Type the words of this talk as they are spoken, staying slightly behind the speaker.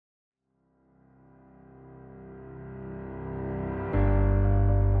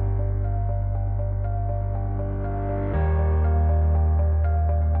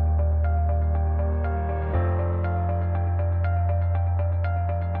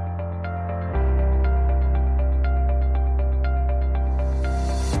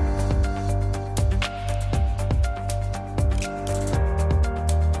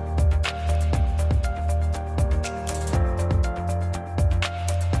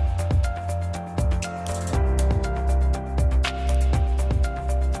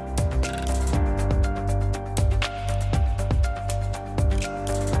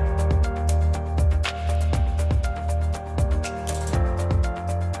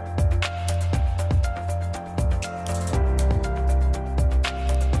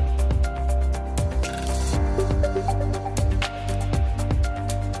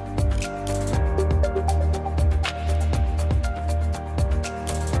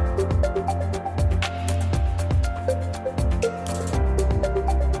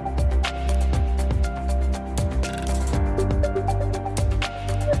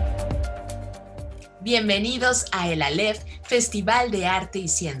Bienvenidos a el ALEPH, Festival de Arte y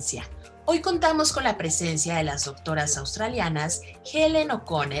Ciencia. Hoy contamos con la presencia de las doctoras australianas Helen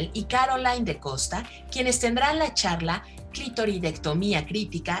O'Connell y Caroline de Costa, quienes tendrán la charla Clitoridectomía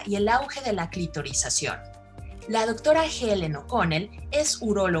crítica y el auge de la clitorización. La doctora Helen O'Connell es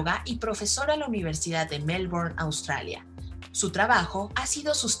uróloga y profesora en la Universidad de Melbourne, Australia. Su trabajo ha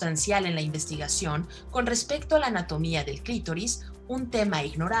sido sustancial en la investigación con respecto a la anatomía del clítoris, un tema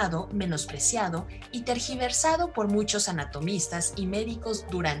ignorado, menospreciado y tergiversado por muchos anatomistas y médicos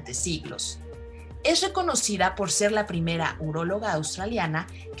durante siglos. Es reconocida por ser la primera uróloga australiana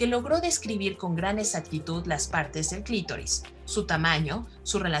que logró describir con gran exactitud las partes del clítoris, su tamaño,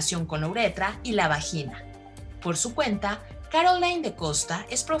 su relación con la uretra y la vagina. Por su cuenta, Caroline de Costa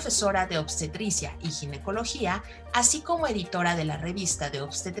es profesora de obstetricia y ginecología, así como editora de la revista de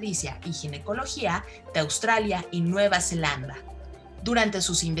obstetricia y ginecología de Australia y Nueva Zelanda. Durante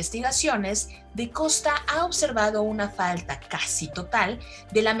sus investigaciones, de Costa ha observado una falta casi total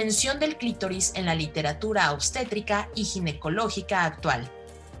de la mención del clítoris en la literatura obstétrica y ginecológica actual.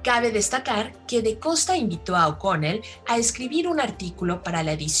 Cabe destacar que de Costa invitó a O'Connell a escribir un artículo para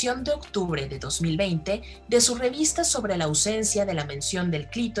la edición de octubre de 2020 de su revista sobre la ausencia de la mención del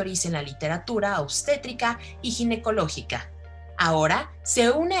clítoris en la literatura obstétrica y ginecológica. Ahora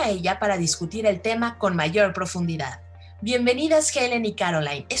se une a ella para discutir el tema con mayor profundidad. Bienvenidas Helen y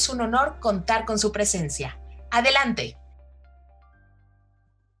Caroline, es un honor contar con su presencia. Adelante.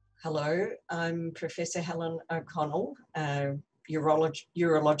 Hello, I'm Professor Helen O'Connell,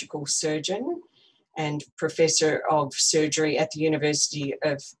 urological surgeon and Professor of Surgery at the University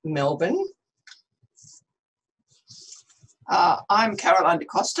of Melbourne. I'm Caroline de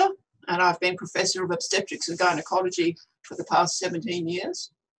Costa, and I've been Professor of Obstetrics and Gynecology for the past 17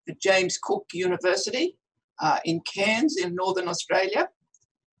 years at James Cook University in Cairns in Northern Australia.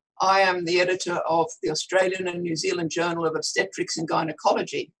 I am the editor of the Australian and New Zealand Journal of Obstetrics and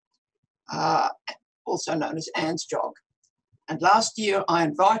Gynecology, also known as ANZJOG. And last year I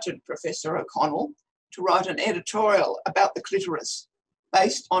invited Professor O'Connell to write an editorial about the clitoris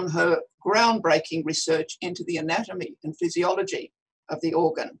based on her groundbreaking research into the anatomy and physiology of the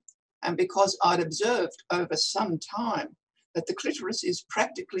organ, and because I'd observed over some time that the clitoris is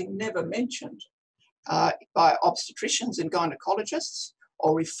practically never mentioned by obstetricians and gynecologists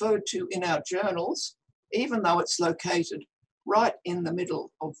or referred to in our journals, even though it's located right in the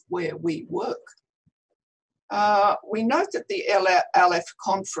middle of where we work. We note that the ALEPH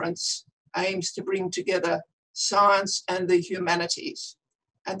conference aims to bring together science and the humanities,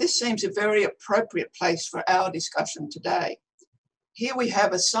 and this seems a very appropriate place for our discussion today. Here we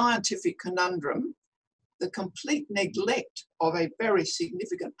have a scientific conundrum, the complete neglect of a very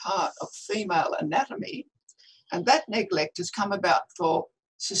significant part of female anatomy, and that neglect has come about for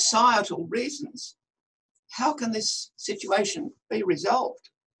societal reasons. How can this situation be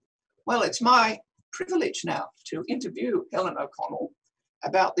resolved? Well, it's my privilege now to interview Helen O'Connell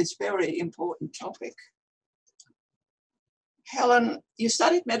about this very important topic. Helen, you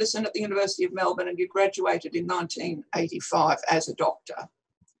studied medicine at the University of Melbourne and you graduated in 1985 as a doctor.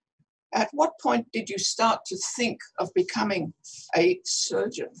 At what point did you start to think of becoming a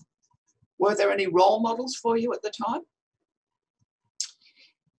surgeon? Were there any role models for you at the time?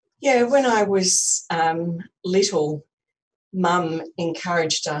 Yeah, when I was little, Mum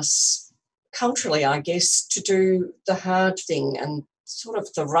encouraged us culturally, I guess, to do the hard thing and sort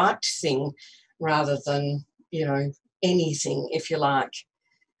of the right thing rather than, anything, if you like.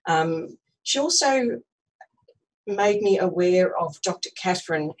 She also made me aware of Dr.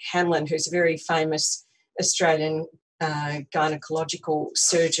 Catherine Helen, who's a very famous Australian gynecological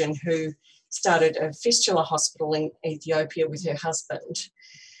surgeon who started a fistula hospital in Ethiopia with her husband.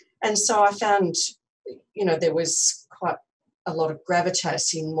 And so I found, there was quite a lot of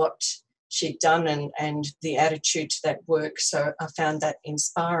gravitas in what she'd done and the attitude to that work. So I found that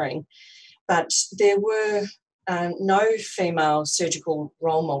inspiring. But there were no female surgical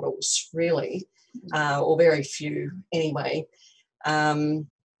role models, really, or very few anyway. However,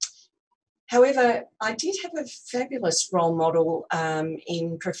 I did have a fabulous role model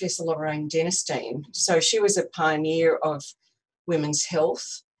in Professor Lorraine Dennisteen. So she was a pioneer of women's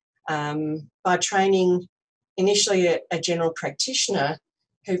health. By training initially a general practitioner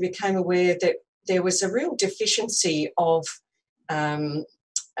who became aware that there was a real deficiency of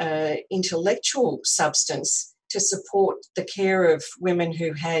intellectual substance to support the care of women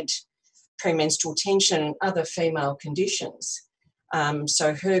who had premenstrual tension and other female conditions.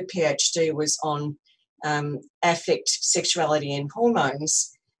 So her PhD was on affect, sexuality and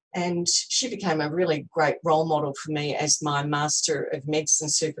hormones, And she became a really great role model for me as my Master of Medicine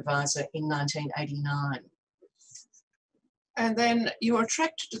supervisor in 1989. And then you were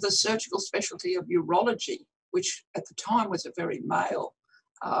attracted to the surgical specialty of urology, which at the time was a very male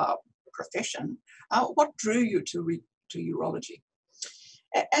profession. What drew you to urology?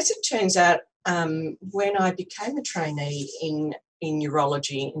 As it turns out, when I became a trainee in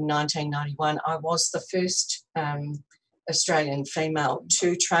urology in 1991, I was the first Australian female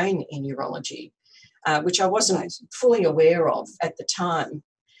to train in urology, which I wasn't fully aware of at the time.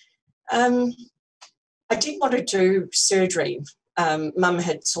 I did want to do surgery. Mum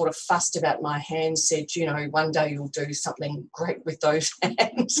had sort of fussed about my hands, said, you know, one day you'll do something great with those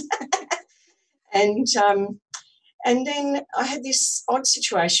hands. And then I had this odd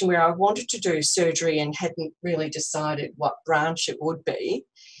situation where I wanted to do surgery and hadn't really decided what branch it would be.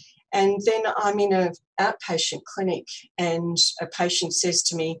 And then I'm in an outpatient clinic and a patient says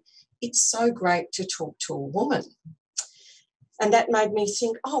to me, "It's so great to talk to a woman." And that made me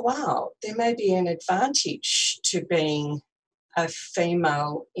think, oh, wow, there may be an advantage to being a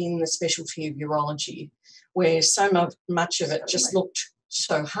female in the specialty of urology, where so much of it just looked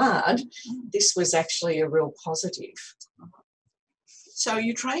so hard. This was actually a real positive. So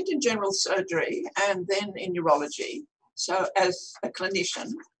you trained in general surgery and then in urology, so as a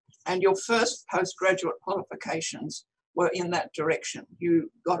clinician, and your first postgraduate qualifications were in that direction.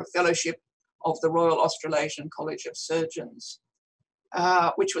 You got a fellowship of the Royal Australasian College of Surgeons,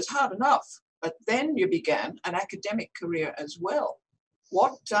 which was hard enough, but then you began an academic career as well.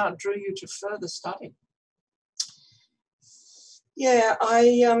 What drew you to further study? Yeah,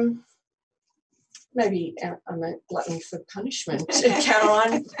 maybe I'm a glutton for punishment,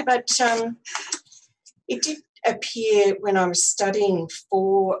 Caroline, but it did appear when I was studying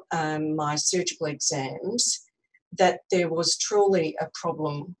for my surgical exams that there was truly a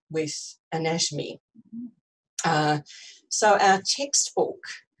problem with anatomy. So our textbook,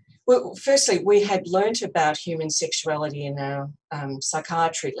 well, firstly, we had learnt about human sexuality in our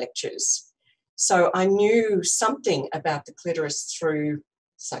psychiatry lectures. So I knew something about the clitoris through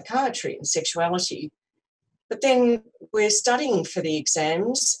psychiatry and sexuality. But then we're studying for the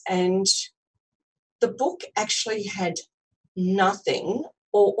exams and the book actually had nothing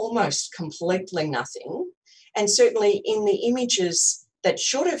or almost completely nothing. And certainly in the images that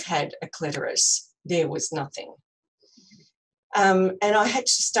should have had a clitoris, there was nothing. And I had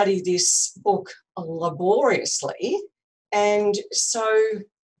to study this book laboriously. And so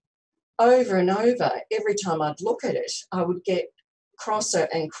over and over, every time I'd look at it, I would get crosser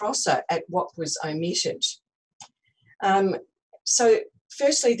and crosser at what was omitted. So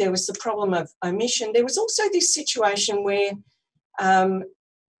firstly, there was the problem of omission. There was also this situation where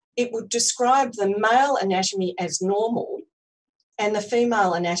it would describe the male anatomy as normal and the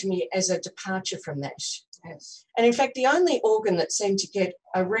female anatomy as a departure from that. Yes. And in fact, the only organ that seemed to get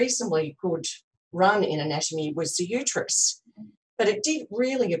a reasonably good run in anatomy was the uterus. But it did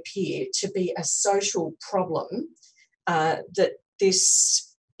really appear to be a social problem that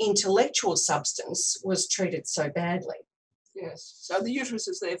this intellectual substance was treated so badly. Yes. So the uterus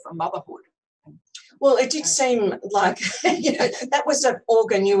is there for motherhood. Well, it did seem like that was an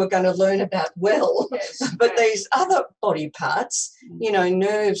organ you were going to learn about well. Yes. But these other body parts,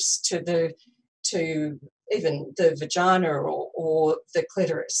 nerves to even the vagina or the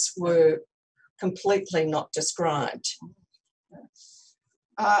clitoris were completely not described.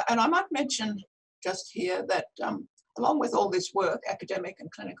 And I might mention just here that along with all this work, academic and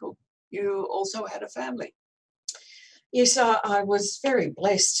clinical, you also had a family. Yes, I was very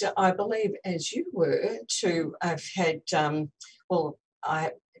blessed, I believe, as you were, to have had, I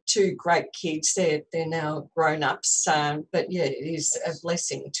have two great kids. They're now grown-ups, but yeah, it is a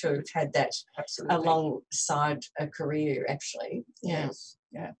blessing to have had that alongside a career, actually. Yeah. Yes.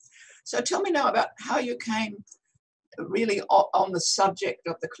 Yeah. So tell me now about how you came really on the subject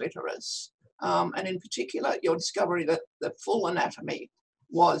of the clitoris, and in particular your discovery that the full anatomy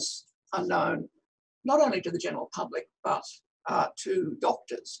was unknown not only to the general public but to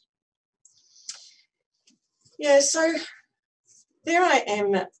doctors. Yeah, so there I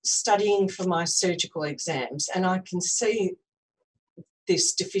am studying for my surgical exams and I can see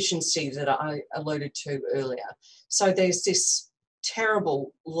this deficiency that I alluded to earlier. So there's this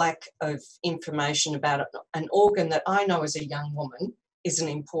terrible lack of information about an organ that I know as a young woman is an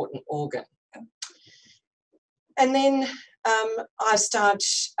important organ. And then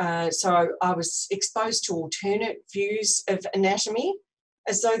so I was exposed to alternate views of anatomy,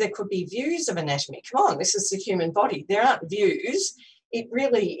 as though there could be views of anatomy. Come on, this is the human body. There aren't views. It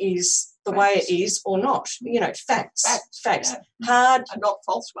really is the way it is or not. Facts. Yeah. Hard and not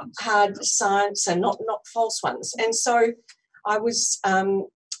false ones. Hard science and not false ones. And so I was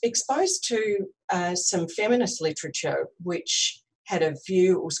exposed to some feminist literature which had a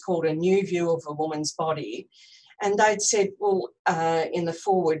view, it was called A New View of a Woman's Body, and they'd said, well, in the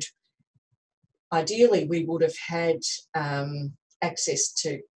forward, ideally we would have had access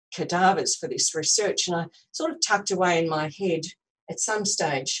to cadavers for this research, and I sort of tucked away in my head, at some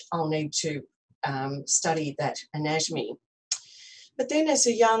stage I'll need to study that anatomy. But then as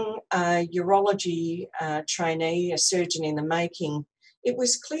a young urology trainee, a surgeon in the making, it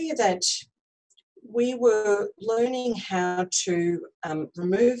was clear that we were learning how to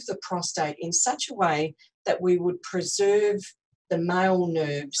remove the prostate in such a way that we would preserve the male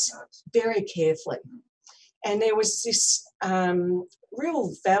nerves very carefully. And there was this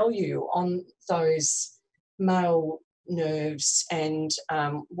real value on those male nerves and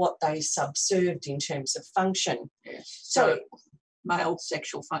what they subserved in terms of function. Yes. So male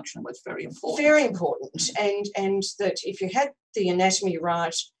sexual function was very important. Very important. And that if you had the anatomy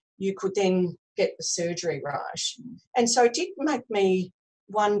right, you could then get the surgery right. And so it did make me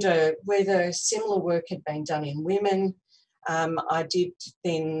wonder whether similar work had been done in women. I did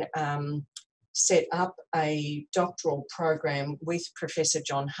then set up a doctoral program with Professor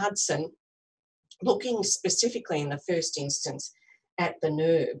John Hudson, looking specifically in the first instance at the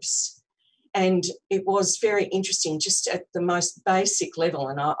nerves. And it was very interesting, just at the most basic level,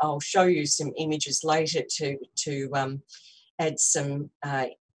 and I'll show you some images later to add some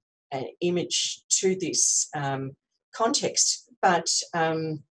image to this context. But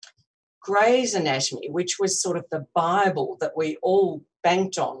Gray's anatomy, which was sort of the Bible that we all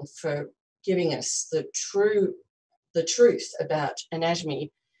banked on for giving us the truth about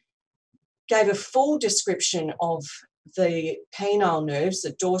anatomy, gave a full description of the penile nerves,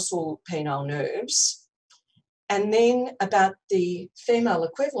 the dorsal penile nerves, and then about the female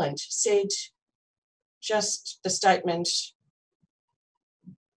equivalent said just the statement,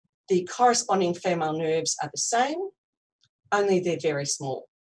 the corresponding female nerves are the same, only they're very small.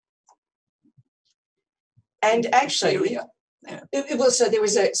 And actually, so there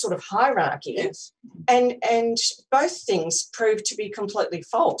was a sort of hierarchy, yes. and both things proved to be completely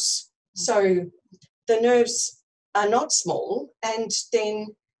false. So the nerves are not small, and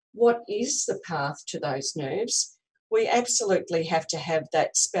then what is the path to those nerves? We absolutely have to have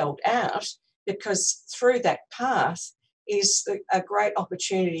that spelled out, because through that path is a great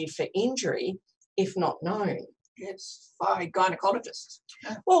opportunity for injury, if not known. Yes, by gynecologists.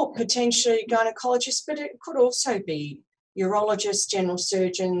 Well, potentially gynecologists, but it could also be urologists, general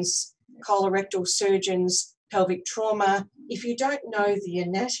surgeons, colorectal surgeons, pelvic trauma. If you don't know the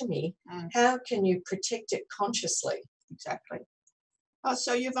anatomy, how can you protect it consciously? Exactly.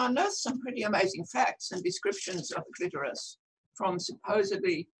 So you've unearthed some pretty amazing facts and descriptions of the clitoris from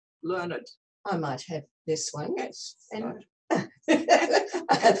supposedly learned. I might have this one. Yes. And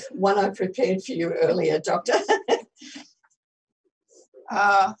one I prepared for you earlier, Doctor.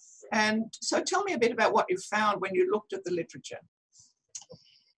 And so tell me a bit about what you found when you looked at the literature.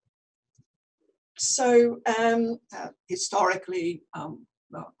 So historically,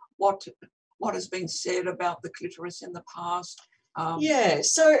 what has been said about the clitoris in the past?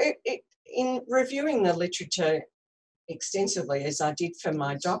 So in reviewing the literature extensively, as I did for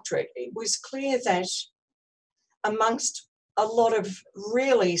my doctorate, it was clear that amongst a lot of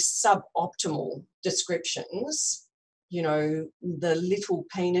really suboptimal descriptions, the little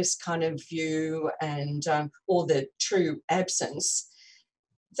penis kind of view and or the true absence,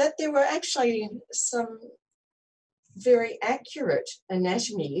 that there were actually some very accurate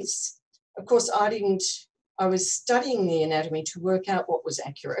anatomies. Of course, I was studying the anatomy to work out what was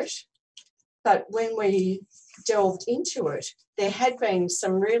accurate, but when we delved into it, there had been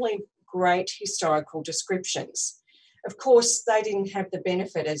some really great historical descriptions. Of course, they didn't have the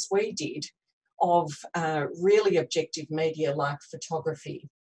benefit, as we did, of really objective media like photography,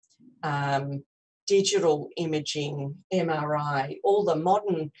 digital imaging, MRI, all the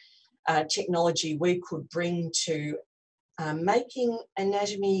modern technology we could bring to making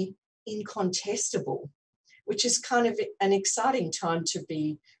anatomy incontestable, which is kind of an exciting time to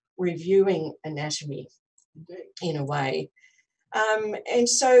be reviewing anatomy in a way. And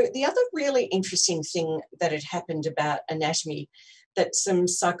so the other really interesting thing that had happened about anatomy that some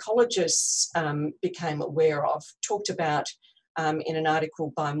psychologists became aware of, talked about in an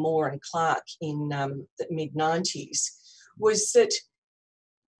article by Moore and Clark in the mid-90s, was that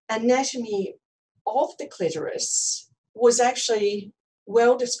anatomy of the clitoris was actually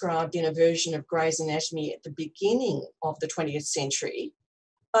well described in a version of Gray's Anatomy at the beginning of the 20th century,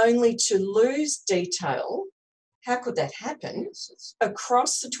 only to lose detail. How could that happen?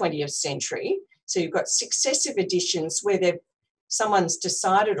 Across the 20th century, so you've got successive editions where someone's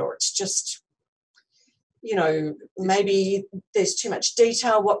decided, or it's just, you know, maybe there's too much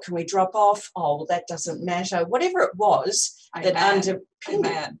detail, what can we drop off? Oh, well, that doesn't matter. Whatever it was that underpinned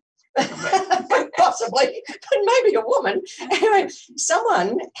it. Possibly, but maybe a woman. Anyway,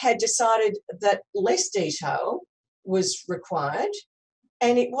 someone had decided that less detail was required,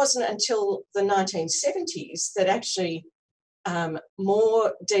 and it wasn't until the 1970s that actually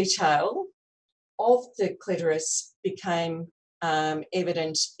more detail of the clitoris became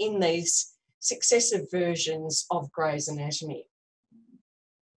evident in these successive versions of Gray's Anatomy.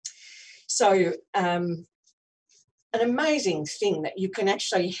 So an amazing thing that you can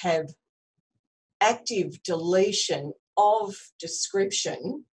actually have active deletion of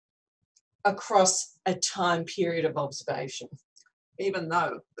description across a time period of observation. Even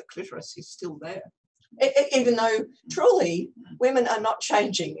though the clitoris is still there. Even though truly women are not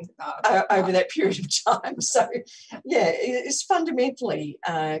changing over that period of time. So, yeah, it's fundamentally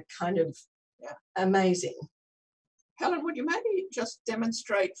kind of amazing. Helen, would you maybe just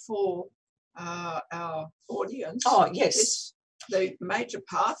demonstrate for our audience the major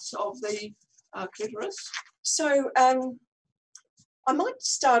parts of the clitoris? So I might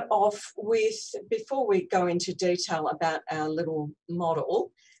start off with, before we go into detail about our little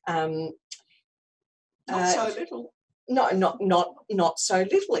model. Not so little. No, not so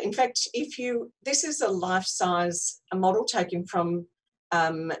little. In fact, this is a life-size model taken from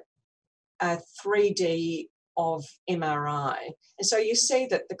a 3D of MRI. And so you see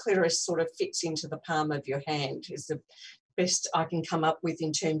that the clitoris sort of fits into the palm of your hand, is the best I can come up with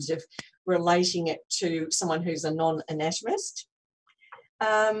in terms of relating it to someone who's a non-anatomist.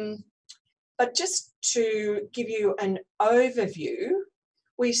 But just to give you an overview,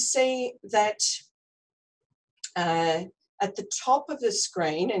 we see that at the top of the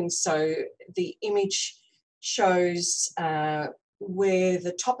screen, and so the image shows where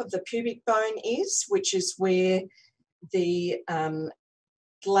the top of the pubic bone is, which is where the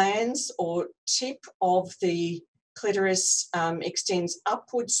glans or tip of the clitoris extends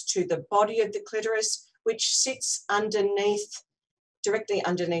upwards to the body of the clitoris, which sits directly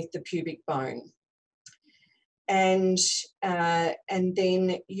underneath the pubic bone. And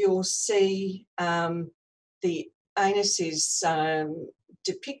then you'll see the anus is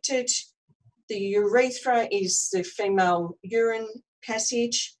depicted. The urethra is the female urine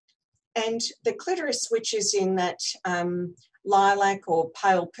passage, and the clitoris, which is in that lilac or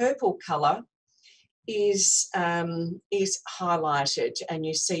pale purple colour, is highlighted, and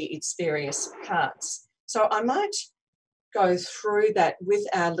you see its various parts. So I might go through that with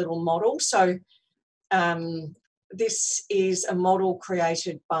our little model. So this is a model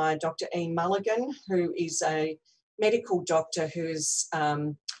created by Dr. Ian Mulligan, who is a medical doctor who's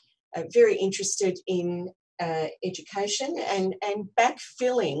very interested in education and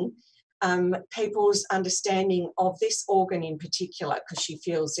backfilling people's understanding of this organ in particular, because she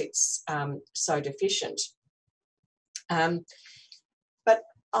feels it's so deficient. But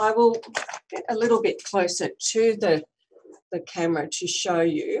I will get a little bit closer to the camera to show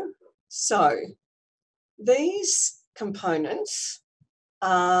you. So these components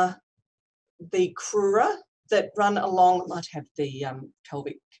are the crura that run along, might have the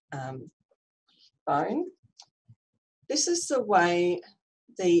pelvic bone. This is the way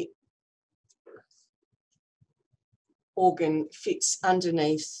the organ fits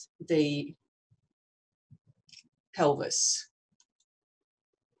underneath the pelvis.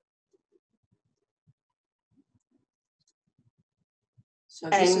 So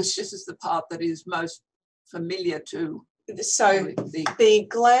this is the part that is most familiar to. So the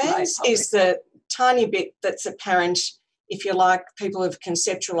glans is the tiny bit that's apparent, if you like. People have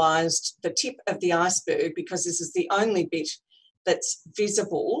conceptualised the tip of the iceberg because this is the only bit that's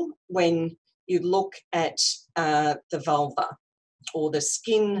visible when you look at the vulva, or the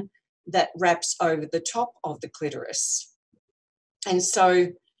skin that wraps over the top of the clitoris. And so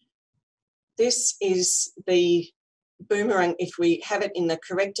this is the boomerang, if we have it in the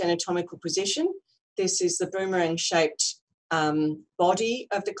correct anatomical position. This is the boomerang-shaped body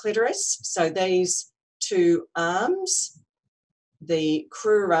of the clitoris. So these two arms, the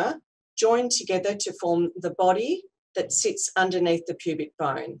crura, join together to form the body that sits underneath the pubic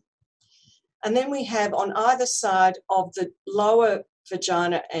bone. And then we have on either side of the lower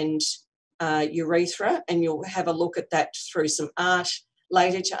vagina and urethra, and you'll have a look at that through some art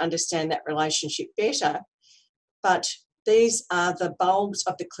later to understand that relationship better. But these are the bulbs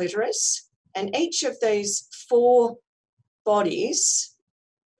of the clitoris, and each of these four bodies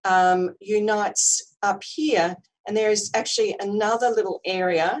unites up here, and there is actually another little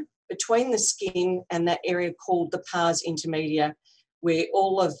area between the skin and that area called the pars intermedia, where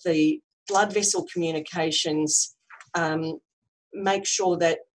all of the blood vessel communications make sure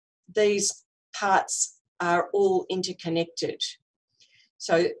that these parts are all interconnected.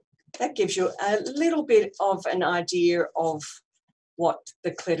 So that gives you a little bit of an idea of what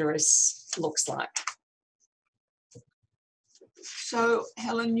the clitoris looks like. So,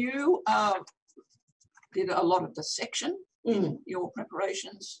 Helen, you did a lot of dissection in your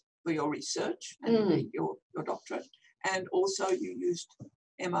preparations for your research and your doctorate, and also you used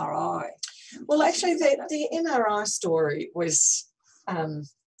MRI. Well, actually, the MRI story was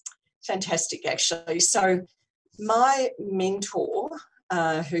fantastic, actually. So my mentor,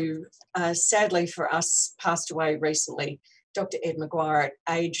 who sadly for us passed away recently, Dr. Ed McGuire,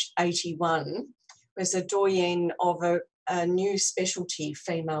 at age 81, was a doyen of a new specialty,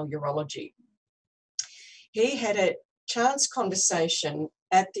 female urology. He had a chance conversation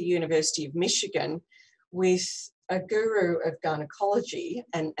at the University of Michigan with a guru of gynecology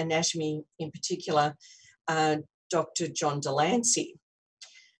and anatomy in particular, Dr. John Delancey.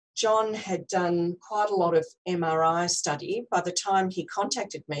 John had done quite a lot of MRI study. By the time he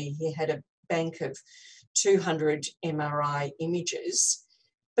contacted me, he had a bank of 200 MRI images,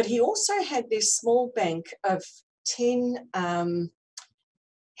 but he also had this small bank of 10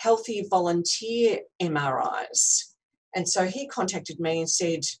 healthy volunteer MRIs. And so he contacted me and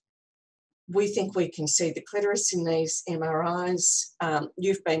said, we think we can see the clitoris in these MRIs.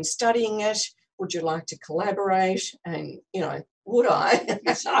 You've been studying it. Would you like to collaborate? And, you know, would I?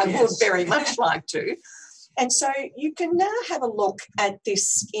 Yes, I would very much like to. And so you can now have a look at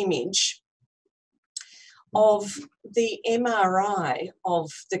this image of the MRI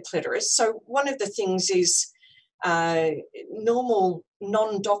of the clitoris. So one of the things is normal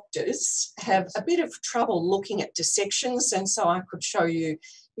non-doctors have a bit of trouble looking at dissections, and so I could show you,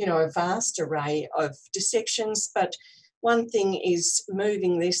 you know, a vast array of dissections, but one thing is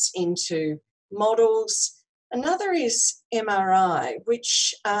moving this into models. Another is MRI,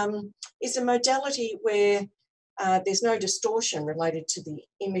 which is a modality where there's no distortion related to the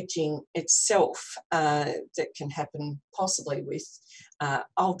imaging itself that can happen possibly with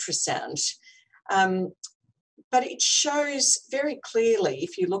ultrasound. But it shows very clearly,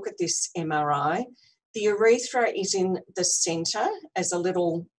 if you look at this MRI, the urethra is in the centre as a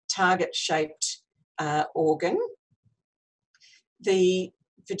little target-shaped organ. The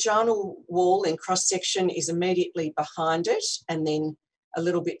vaginal wall in cross-section is immediately behind it, and then a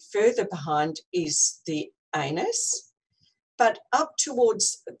little bit further behind is the anus. But up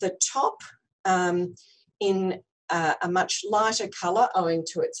towards the top, in a much lighter colour owing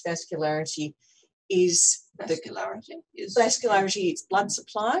to its vascularity, is its blood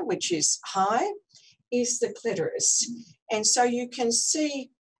supply, which is high, is the clitoris. And so you can see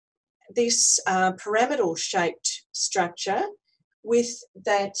this pyramidal shaped structure with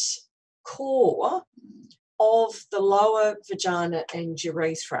that core of the lower vagina and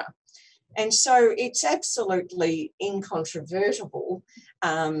urethra. And so it's absolutely incontrovertible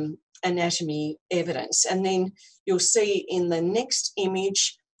anatomy evidence. And then you'll see in the next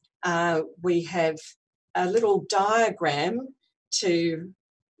image, we have a little diagram to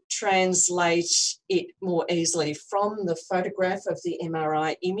translate it more easily from the photograph of the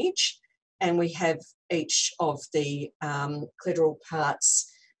MRI image, and we have each of the clitoral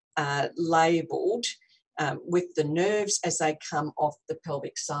parts labelled with the nerves as they come off the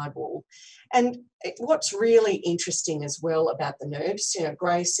pelvic sidewall. And what's really interesting as well about the nerves, you know,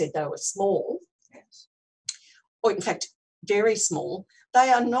 Gray said they were small, or in fact very small. They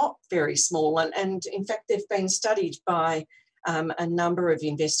are not very small, and in fact they've been studied by a number of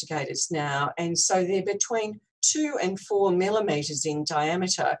investigators now, and so they're between 2 and 4 millimetres in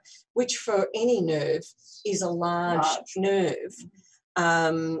diameter, which for any nerve is a large nerve.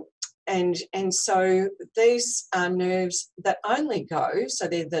 And so these are nerves that only go, so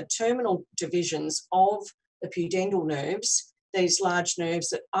they're the terminal divisions of the pudendal nerves, these large nerves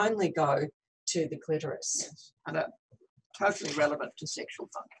that only go to the clitoris. Yes. And are totally relevant to sexual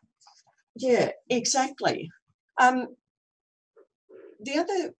function. Yeah, exactly. The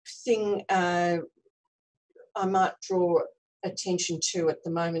other thing I might draw attention to at the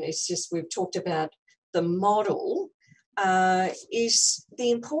moment is just we've talked about the model, is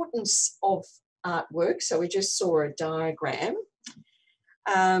the importance of artwork. So we just saw a diagram.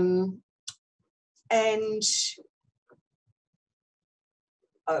 And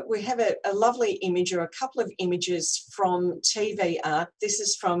we have a lovely image, or a couple of images from TV art. This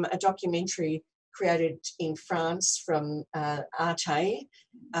is from a documentary created in France from Arte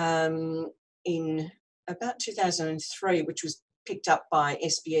in about 2003, which was picked up by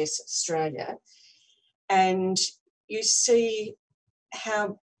SBS Australia. And you see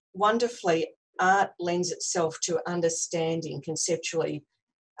how wonderfully art lends itself to understanding conceptually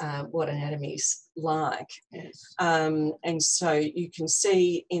what anatomy is like. Yes. And so you can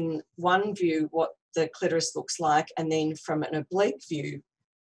see in one view what the clitoris looks like, and then from an oblique view,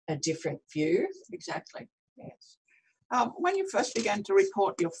 a different view. Exactly, yes. When you first began to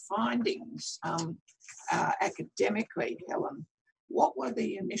report your findings academically, Helen, what were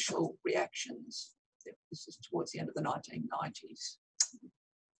the initial reactions? This is towards the end of the 1990s.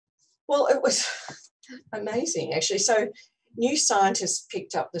 Well, it was amazing, actually. So New Scientist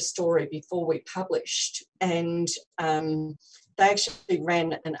picked up the story before we published, and they actually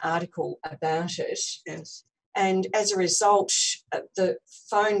ran an article about it. Yes. And as a result, the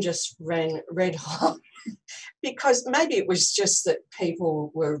phone just ran red hot because maybe it was just that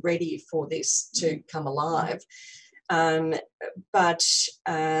people were ready for this to come alive. But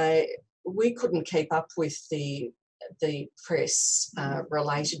we couldn't keep up with the press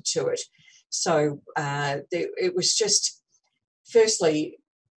related to it. So it was just, firstly,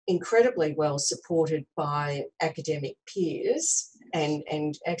 incredibly well supported by academic peers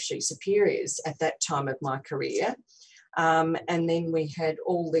and actually superiors at that time of my career. And then we had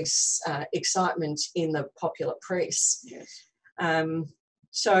all this excitement in the popular press. Yes.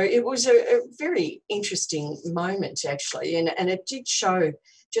 So it was a very interesting moment, actually, and it did show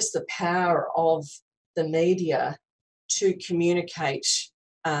just the power of the media to communicate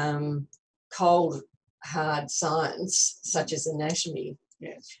cold, hard science, such as anatomy.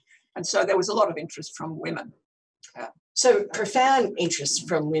 Yes. And so there was a lot of interest from women. So profound interest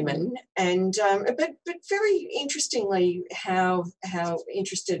from women, and but very interestingly, how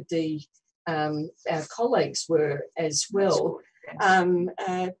interested our colleagues were as well.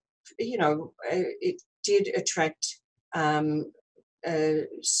 You know, it did attract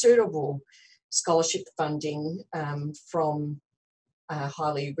suitable scholarship funding from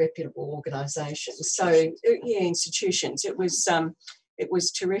highly reputable organisations. So yeah, institutions. It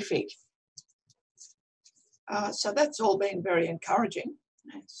was terrific. So that's all been very encouraging.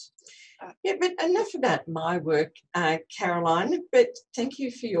 Yes. Yeah, but enough about my work, Caroline, but thank you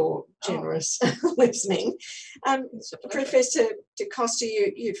for your generous listening. Professor de Costa,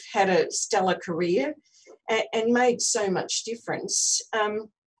 you've had a stellar career and made so much difference. I'm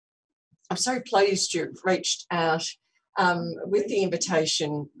so pleased you've reached out with the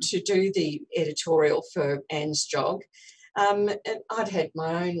invitation to do the editorial for Anne's Jog. And I'd had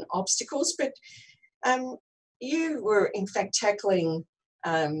my own obstacles, but you were in fact tackling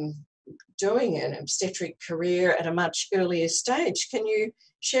doing an obstetric career at a much earlier stage. Can you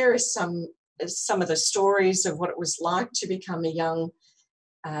share us some of the stories of what it was like to become a young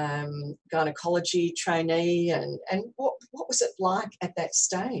gynecology trainee, and what was it like at that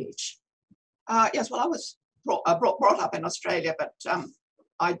stage? Yes, well, I was brought up in Australia, but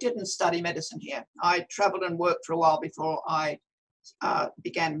I didn't study medicine here. I travelled and worked for a while before I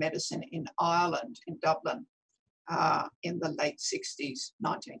began medicine in Ireland, in Dublin, in the late 60s,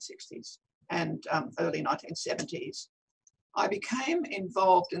 1960s, and early 1970s. I became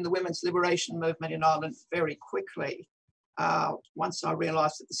involved in the women's liberation movement in Ireland very quickly once I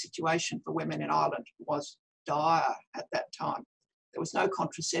realised that the situation for women in Ireland was dire at that time. There was no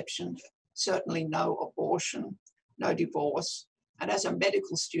contraception, certainly no abortion, no divorce. And as a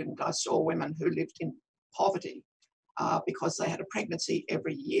medical student, I saw women who lived in poverty because they had a pregnancy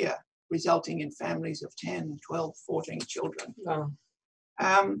every year, resulting in families of 10, 12, 14 children. Wow.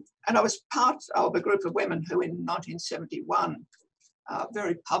 And I was part of a group of women who in 1971,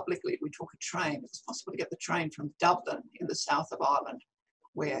 very publicly, we took a train. It was possible to get the train from Dublin in the south of Ireland,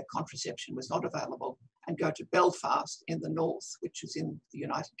 where contraception was not available, and go to Belfast in the north, which is in the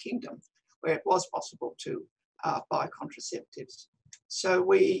United Kingdom, where it was possible to buy contraceptives. So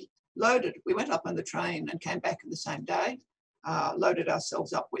we went up on the train and came back in the same day, loaded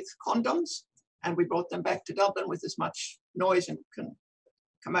ourselves up with condoms, and we brought them back to Dublin with as much noise and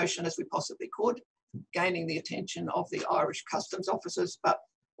commotion as we possibly could, gaining the attention of the Irish customs officers, but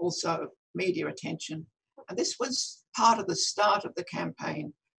also media attention. And this was part of the start of the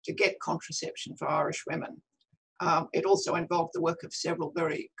campaign to get contraception for Irish women. It also involved the work of several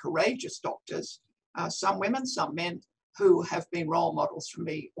very courageous doctors, some women, some men, who have been role models for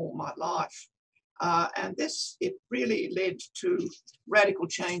me all my life. And it really led to radical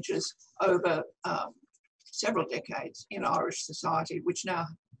changes over several decades in Irish society, which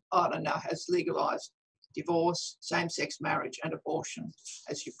Ireland now has legalised divorce, same-sex marriage and abortion,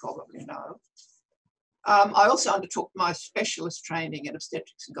 as you probably know. I also undertook my specialist training in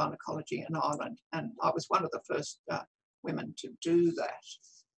obstetrics and gynecology in Ireland, and I was one of the first women to do that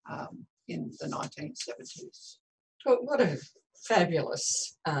in the 1970s. What a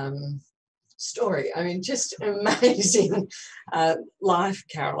fabulous story. I mean, just amazing life,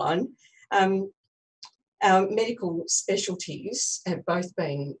 Caroline. Our medical specialties have both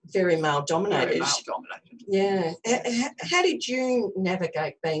been very male-dominated. Very male-dominated. Yeah. How did you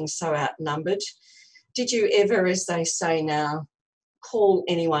navigate being so outnumbered? Did you ever, as they say now, call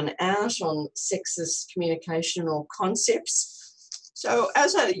anyone out on sexist communication or concepts? So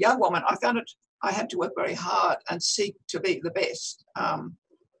as a young woman, I found I had to work very hard and seek to be the best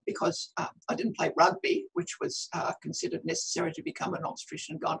because I didn't play rugby, which was considered necessary to become an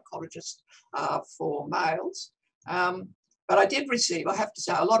obstetrician gynecologist for males. But I did receive, I have to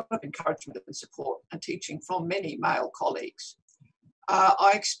say, a lot of encouragement and support and teaching from many male colleagues.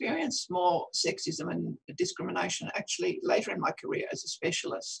 I experienced more sexism and discrimination actually later in my career as a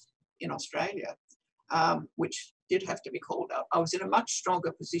specialist in Australia, which did have to be called out. I was in a much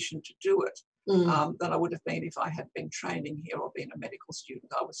stronger position to do it than I would have been if I had been training here or been a medical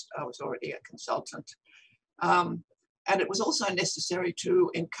student. I was already a consultant. And it was also necessary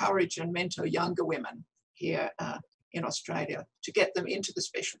to encourage and mentor younger women here in Australia to get them into the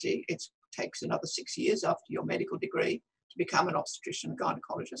specialty. It takes another 6 years after your medical degree to become an obstetrician and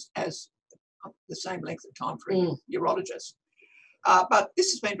gynecologist, as the same length of time for a urologist. But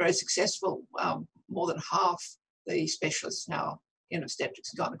this has been very successful. More than half the specialists now in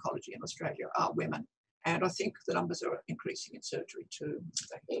obstetrics and gynecology in Australia are women. And I think the numbers are increasing in surgery too.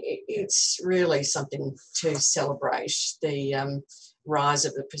 It's really something to celebrate, the rise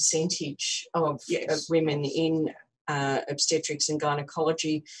of the percentage of women in obstetrics and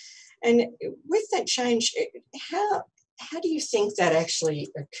gynecology. And with that change, how do you think that actually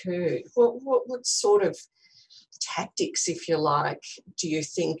occurred? What sort of tactics, if you like, do you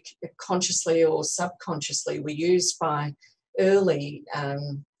think consciously or subconsciously were used by early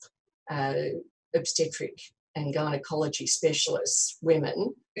obstetric and gynecology specialists,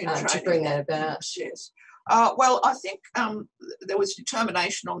 women, to bring that about? Yes. Well, I think there was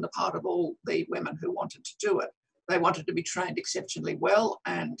determination on the part of all the women who wanted to do it. They wanted to be trained exceptionally well,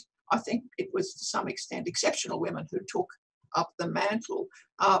 and I think it was to some extent exceptional women who took up the mantle.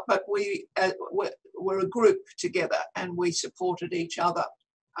 But we were a group together and we supported each other.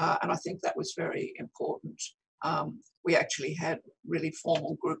 And I think that was very important. We actually had really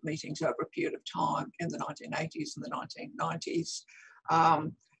formal group meetings over a period of time in the 1980s and the 1990s.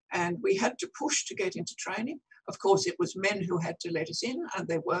 And we had to push to get into training. Of course, it was men who had to let us in, and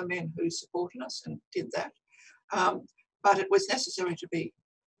there were men who supported us and did that. But it was necessary to be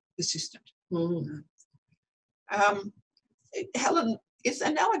persistent. Helen, is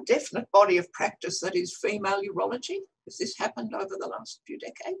there now a definite body of practice that is female urology? Has this happened over the last few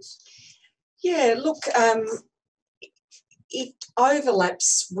decades? Yeah, look, it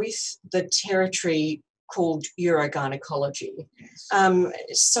overlaps with the territory called urogynecology.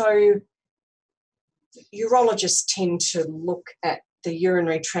 So urologists tend to look at the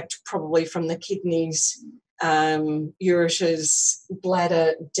urinary tract probably from the kidneys, ureters,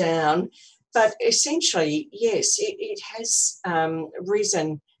 bladder down. But essentially, yes, it has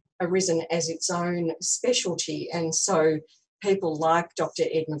arisen as its own specialty. And so people like Dr.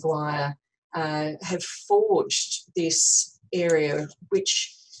 Ed Maguire have forged this area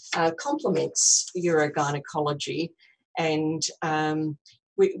which complements urogynecology and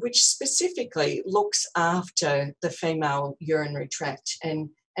which specifically looks after the female urinary tract and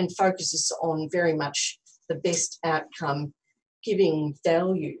focuses on very much the best outcome, giving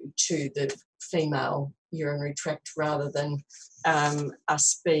value to the female urinary tract rather than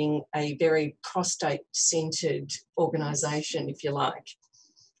us being a very prostate-centred organisation, if you like.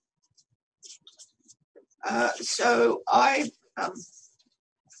 So I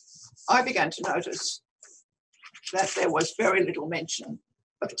began to notice that there was very little mention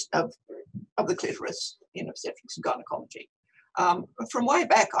of the clitoris in obstetrics and gynecology. From way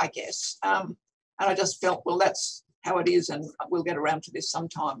back, I guess, and I just felt, well, that's how it is, and we'll get around to this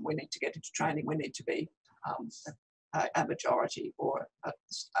sometime. We need to get into training. We need to be a majority or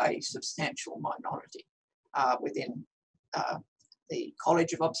a substantial minority within the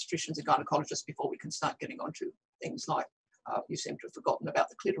College of Obstetricians and Gynecologists before we can start getting onto things like, you seem to have forgotten about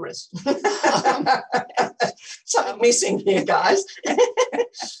the clitoris. Something missing here, guys.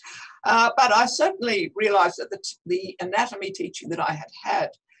 But I certainly realised that the anatomy teaching that I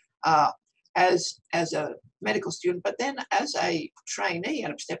had as a medical student, but then as a trainee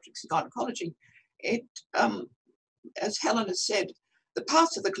in obstetrics and gynecology, it, as Helen has said, The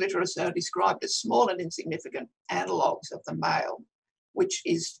parts of the clitoris are described as small and insignificant analogues of the male, which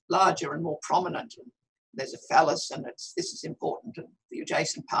is larger and more prominent. There's a phallus, and this is important, and the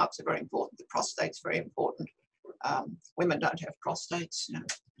adjacent parts are very important. The prostate's very important. Women don't have prostates. You know.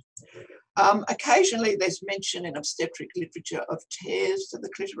 Occasionally, there's mention in obstetric literature of tears to the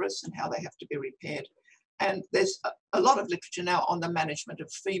clitoris and how they have to be repaired. And there's a lot of literature now on the management of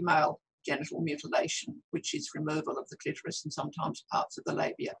female genital mutilation, which is removal of the clitoris and sometimes parts of the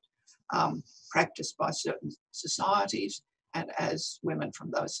labia, practiced by certain societies. And as women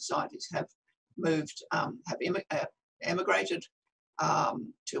from those societies have moved, have emigrated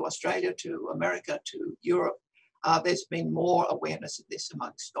to Australia, to America, to Europe, there's been more awareness of this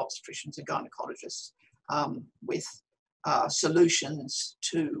amongst obstetricians and gynecologists with solutions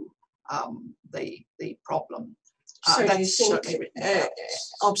to the problem. So do you think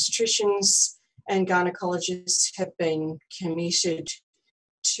obstetricians and gynecologists have been committed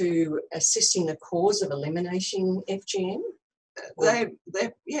to assisting the cause of eliminating FGM?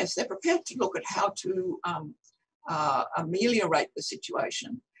 Yes, they're prepared to look at how to ameliorate the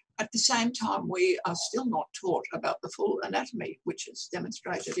situation. At the same time, we are still not taught about the full anatomy, which is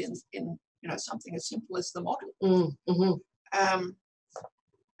demonstrated in you know, something as simple as the model.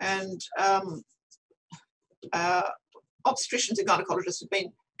 Obstetricians and gynecologists have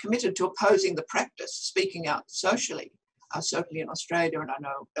been committed to opposing the practice, speaking out socially, certainly in Australia and I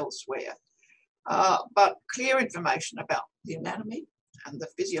know elsewhere. But clear information about the anatomy and the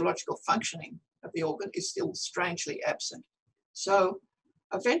physiological functioning of the organ is still strangely absent. So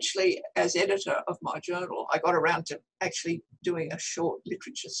eventually, as editor of my journal, I got around to actually doing a short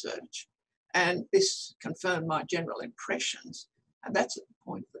literature search, and this confirmed my general impressions. And that's at the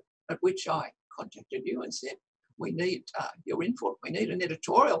point at which I contacted you and said, we need your input. We need an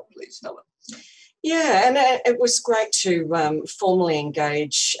editorial, please, Helen. Yeah, and it was great to formally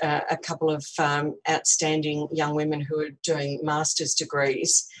engage a couple of outstanding young women who are doing master's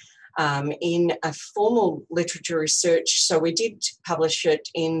degrees in a formal literature research. So we did publish it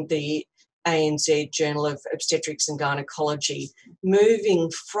in the ANZ Journal of Obstetrics and Gynecology, moving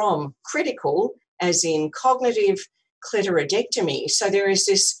from critical, as in cognitive, clitoridectomy. So there is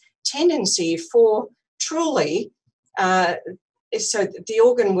this tendency for truly, so the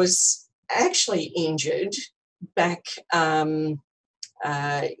organ was actually injured back in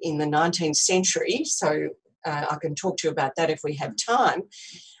the 19th century. So I can talk to you about that if we have time.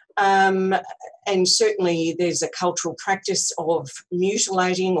 And certainly there's a cultural practice of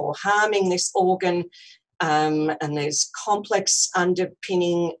mutilating or harming this organ, and there's complex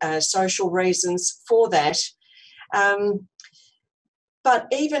underpinning social reasons for that. But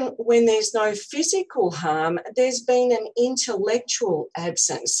even when there's no physical harm, there's been an intellectual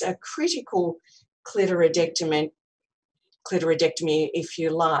absence, a critical clitoridectomy, if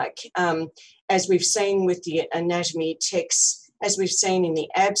you like, as we've seen with the anatomy texts, as we've seen in the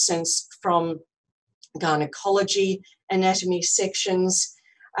absence from gynecology anatomy sections.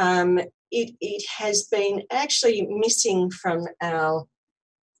 It has been actually missing from our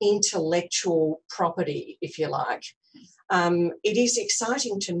intellectual property, if you like. It is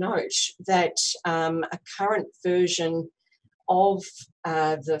exciting to note that a current version of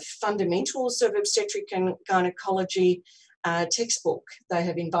the Fundamentals of Obstetric and Gynecology textbook, they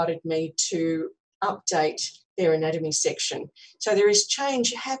have invited me to update their anatomy section. So there is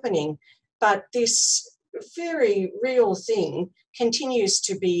change happening, but this very real thing continues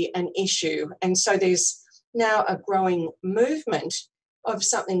to be an issue. And so there's now a growing movement of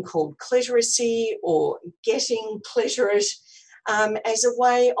something called clitoracy or getting clitoris as a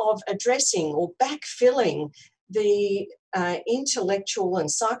way of addressing or backfilling the intellectual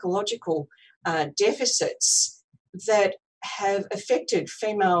and psychological deficits that have affected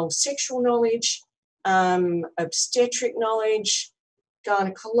female sexual knowledge, obstetric knowledge,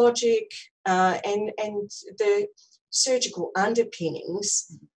 gynecologic, and the surgical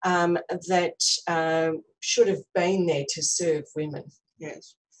underpinnings that should have been there to serve women.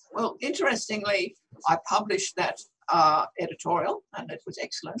 Yes. Well, interestingly, I published that editorial, and it was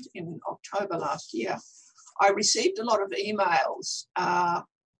excellent, in October last year. I received a lot of emails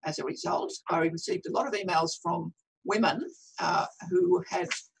as a result. I received a lot of emails from women who had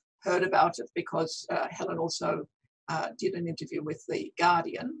heard about it because Helen also did an interview with The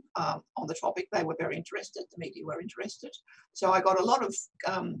Guardian on the topic. They were very interested. The media were interested. So I got a lot of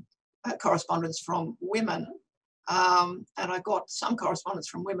correspondence from women, and I got some correspondence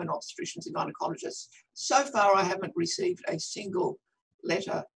from women obstetricians and gynecologists. So far, I haven't received a single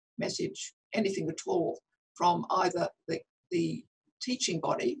letter, message, anything at all from either the teaching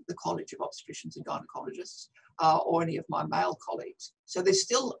body, the College of Obstetricians and Gynecologists, or any of my male colleagues. So there's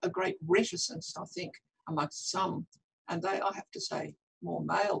still a great reticence, I think, amongst some, and I have to say more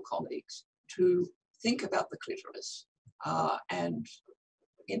male colleagues, to think about the clitoris and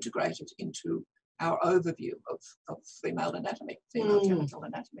integrate it into our overview of female anatomy, female genital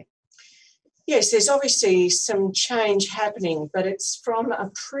anatomy. Yes, there's obviously some change happening, but it's from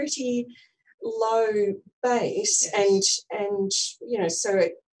a pretty low base, yes. and you know, so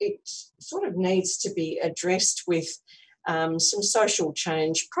it sort of needs to be addressed with some social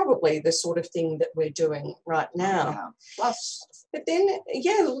change, probably the sort of thing that we're doing right now. Yeah. Plus, but then,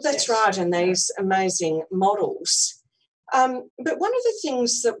 yeah, that's right, and these amazing models. But one of the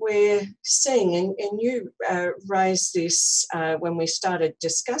things that we're seeing, and you raised this when we started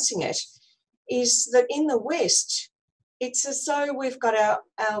discussing it, is that in the West, it's as though we've got our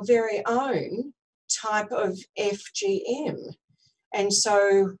very own type of FGM. And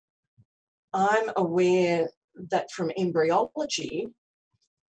so I'm aware that from embryology,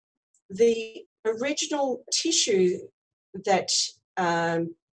 the original tissue that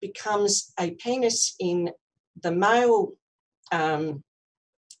becomes a penis in the male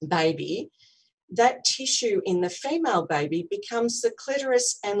baby, that tissue in the female baby becomes the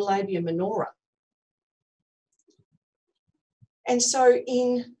clitoris and labia minora. And so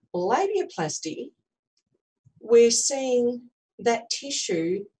in labiaplasty, we're seeing that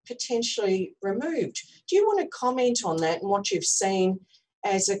tissue potentially removed. Do you want to comment on that and what you've seen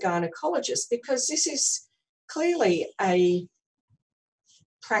as a gynecologist? Because this is clearly a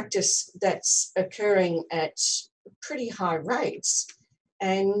practice that's occurring at pretty high rates.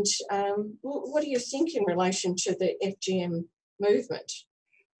 And what do you think in relation to the FGM movement?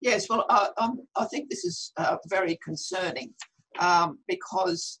 Yes, well, I think this is very concerning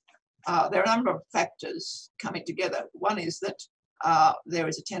because there are a number of factors coming together. One is that there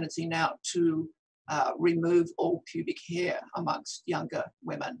is a tendency now to remove all pubic hair amongst younger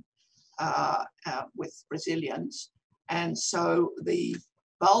women with Brazilians. And so the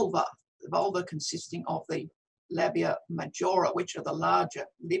vulva consisting of the labia majora, which are the larger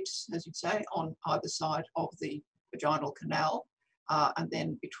lips, as you'd say, on either side of the vaginal canal, and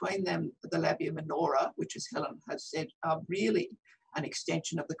then between them, the labia minora, which, as Helen has said, are really an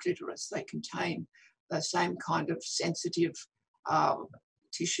extension of the clitoris. They contain the same kind of sensitive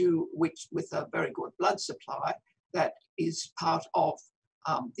tissue, which with a very good blood supply, that is part of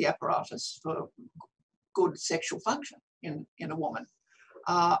the apparatus for good sexual function in a woman.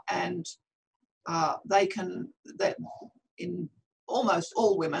 That in almost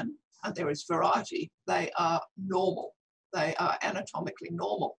all women, and there is variety, they are normal. They are anatomically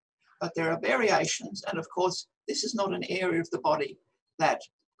normal, but there are variations. And of course, this is not an area of the body that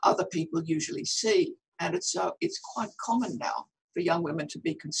other people usually see. And it's quite common now for young women to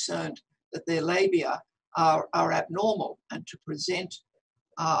be concerned that their labia are abnormal and to present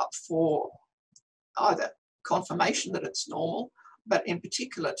for either confirmation that it's normal, but in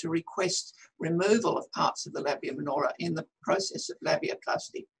particular to request removal of parts of the labia minora in the process of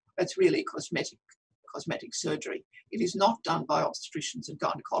labiaplasty. It's really cosmetic surgery. It is not done by obstetricians and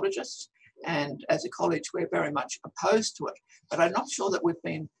gynecologists, and as a college we're very much opposed to it, but I'm not sure that we've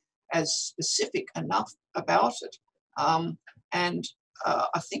been as specific enough about it. I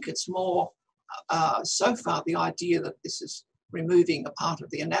think it's more so far the idea that this is removing a part of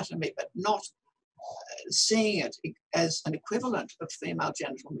the anatomy, but not seeing it as an equivalent of female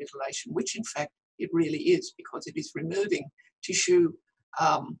genital mutilation, which in fact it really is, because it is removing tissue.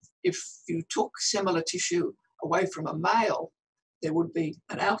 If you took similar tissue away from a male, there would be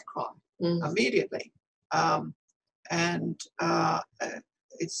an outcry immediately. I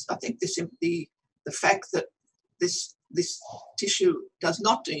think the fact that this tissue does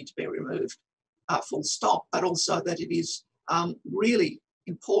not need to be removed, full stop, but also that it is really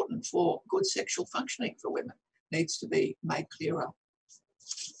important for good sexual functioning for women needs to be made clearer.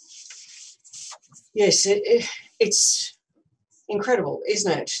 Yes, it's incredible,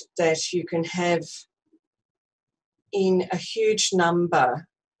 isn't it, that you can have in a huge number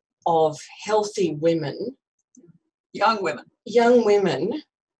of healthy women, young women,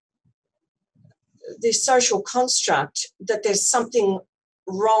 this social construct that there's something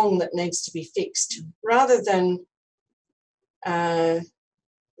wrong that needs to be fixed, rather than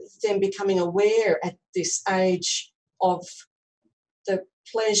them becoming aware at this age of the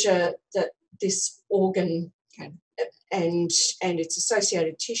pleasure that this organ and its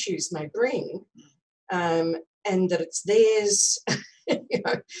associated tissues may bring, and that it's theirs, you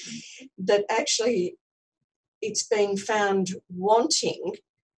know, that actually it's been found wanting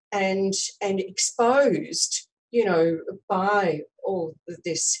and exposed, you know, by all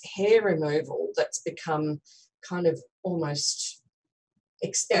this hair removal that's become kind of almost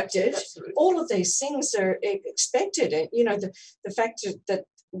expected. Absolutely. All of these things are expected. And, you know, the fact that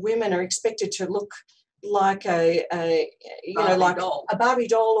women are expected to look like a Barbie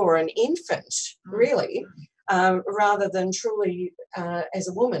doll or an infant, really, rather than truly as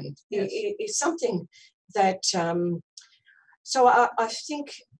a woman, is something that. So I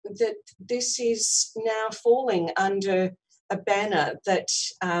think that this is now falling under a banner that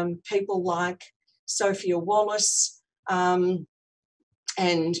people like Sophia Wallace, and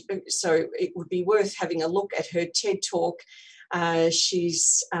so it would be worth having a look at her TED Talk.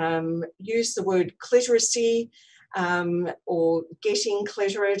 She's used the word clitoracy, or getting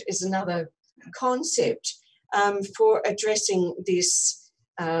clitorid is another concept for addressing this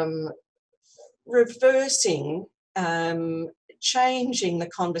reversing, changing the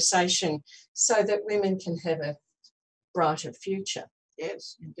conversation so that women can have a brighter future.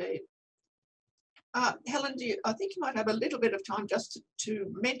 Yes, indeed. Helen, I think you might have a little bit of time just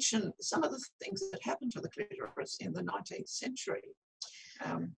to mention some of the things that happened to the clitoris in the 19th century.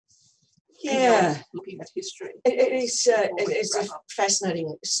 Looking at history. It's a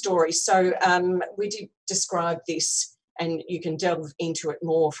fascinating story. So we did describe this, and you can delve into it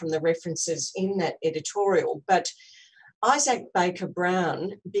more from the references in that editorial. But Isaac Baker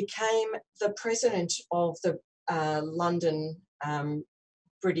Brown became the president of the London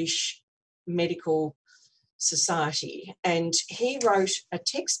British Medical Society, and he wrote a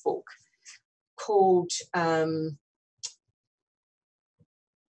textbook called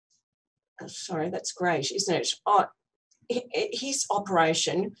sorry, that's great, isn't it? His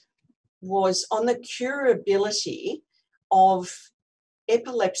operation was on the curability of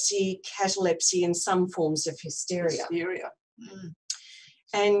epilepsy, catalepsy, and some forms of hysteria.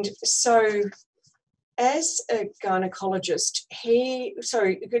 And so as a gynecologist, you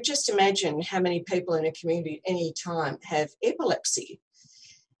could just imagine how many people in a community at any time have epilepsy.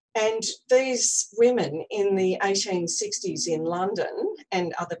 And these women in the 1860s in London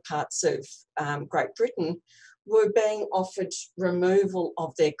and other parts of Great Britain were being offered removal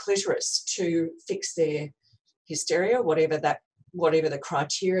of their clitoris to fix their hysteria, whatever the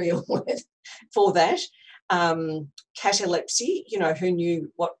criteria were for that. Catalepsy, you know, who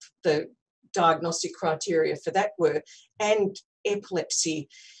knew what the diagnostic criteria for that were, and epilepsy.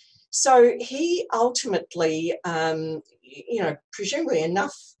 So he ultimately, presumably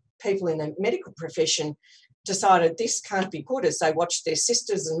enough people in the medical profession decided this can't be good, as they watched their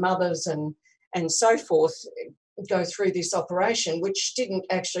sisters and mothers and so forth go through this operation, which didn't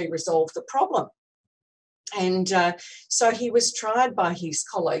actually resolve the problem. And so he was tried by his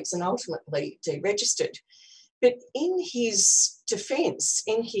colleagues and ultimately deregistered. But in his defence,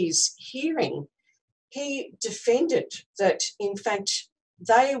 in his hearing, he defended that, in fact,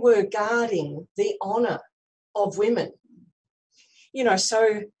 they were guarding the honour of women. You know,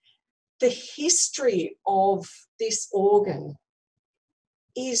 so the history of this organ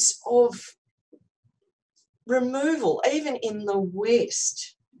is of removal. Even in the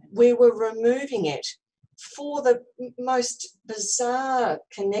West, we were removing it for the most bizarre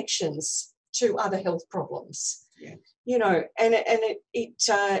connections to other health problems. Yeah. You know, and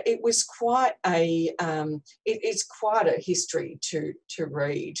it was quite it's quite a history to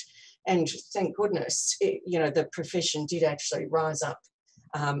read, and thank goodness, the profession did actually rise up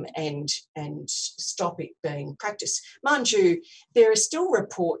and stop it being practiced. Mind you, there are still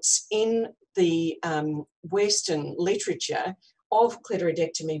reports in the Western literature of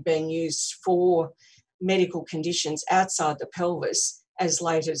clitoridectomy being used for medical conditions outside the pelvis as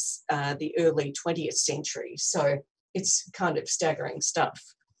late as the early 20th century. So it's kind of staggering stuff.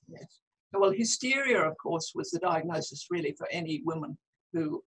 Yes. Well, hysteria, of course, was the diagnosis really for any woman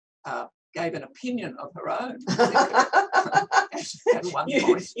who gave an opinion of her own. At one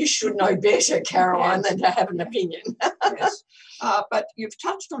point. You should know better, Caroline, than to have an opinion. Yes. But you've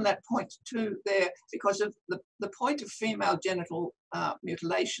touched on that point too there, because of the point of female genital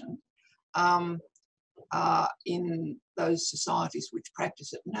mutilation in those societies which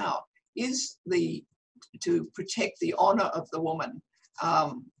practice it now is to protect the honour of the woman,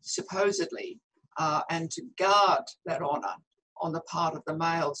 supposedly, and to guard that honour on the part of the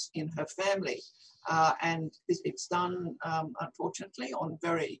males in her family. And it's done, unfortunately, on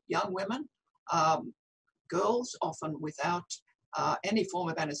very young women, girls, often without any form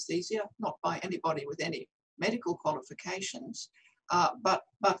of anaesthesia, not by anybody with any medical qualifications, but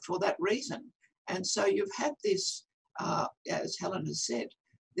for that reason. And so you've had this, as Helen has said,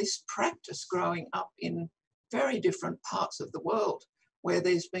 this practice growing up in very different parts of the world, where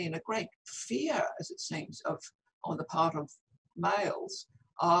there's been a great fear, as it seems, on the part of males,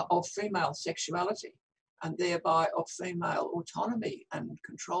 of female sexuality. and thereby of female autonomy and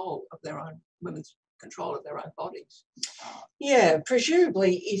control of their own, women's control of their own bodies. Yeah,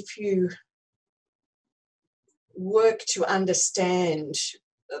 presumably if you work to understand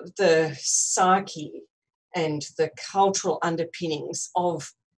the psyche and the cultural underpinnings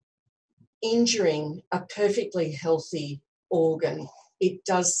of injuring a perfectly healthy organ, it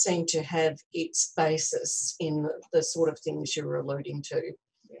does seem to have its basis in the sort of things you're alluding to.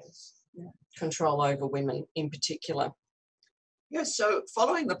 Yes. Yeah. Control over women in particular. Yes, so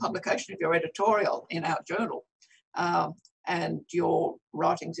following the publication of your editorial in our journal and your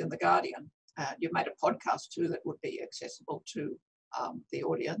writings in The Guardian, you've made a podcast too that would be accessible to the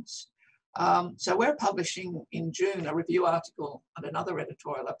audience. So we're publishing in June a review article and another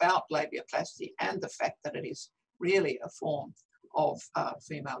editorial about labiaplasty and the fact that it is really a form of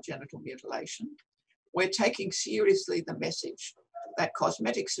female genital mutilation. We're taking seriously the message that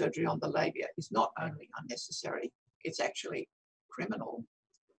cosmetic surgery on the labia is not only unnecessary, it's actually criminal.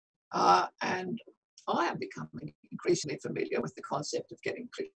 And I am becoming increasingly familiar with the concept of getting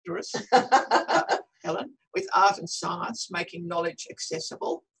clitoris, Helen, with art and science making knowledge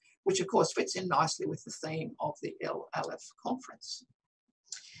accessible, which of course fits in nicely with the theme of the ALEPH conference.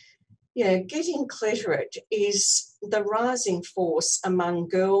 Yeah, getting clitorid is the rising force among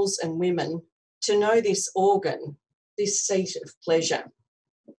girls and women to know this organ, this seat of pleasure.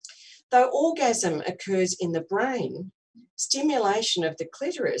 Though orgasm occurs in the brain, stimulation of the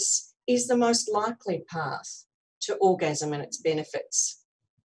clitoris is the most likely path to orgasm and its benefits.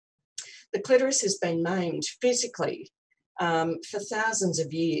 The clitoris has been maimed physically for thousands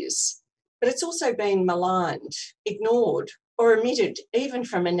of years, but it's also been maligned, ignored, or omitted even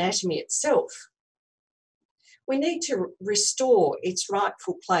from anatomy itself. We need to restore its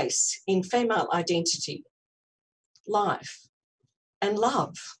rightful place in female identity, life, and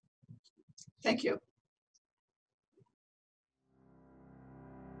love. Thank you.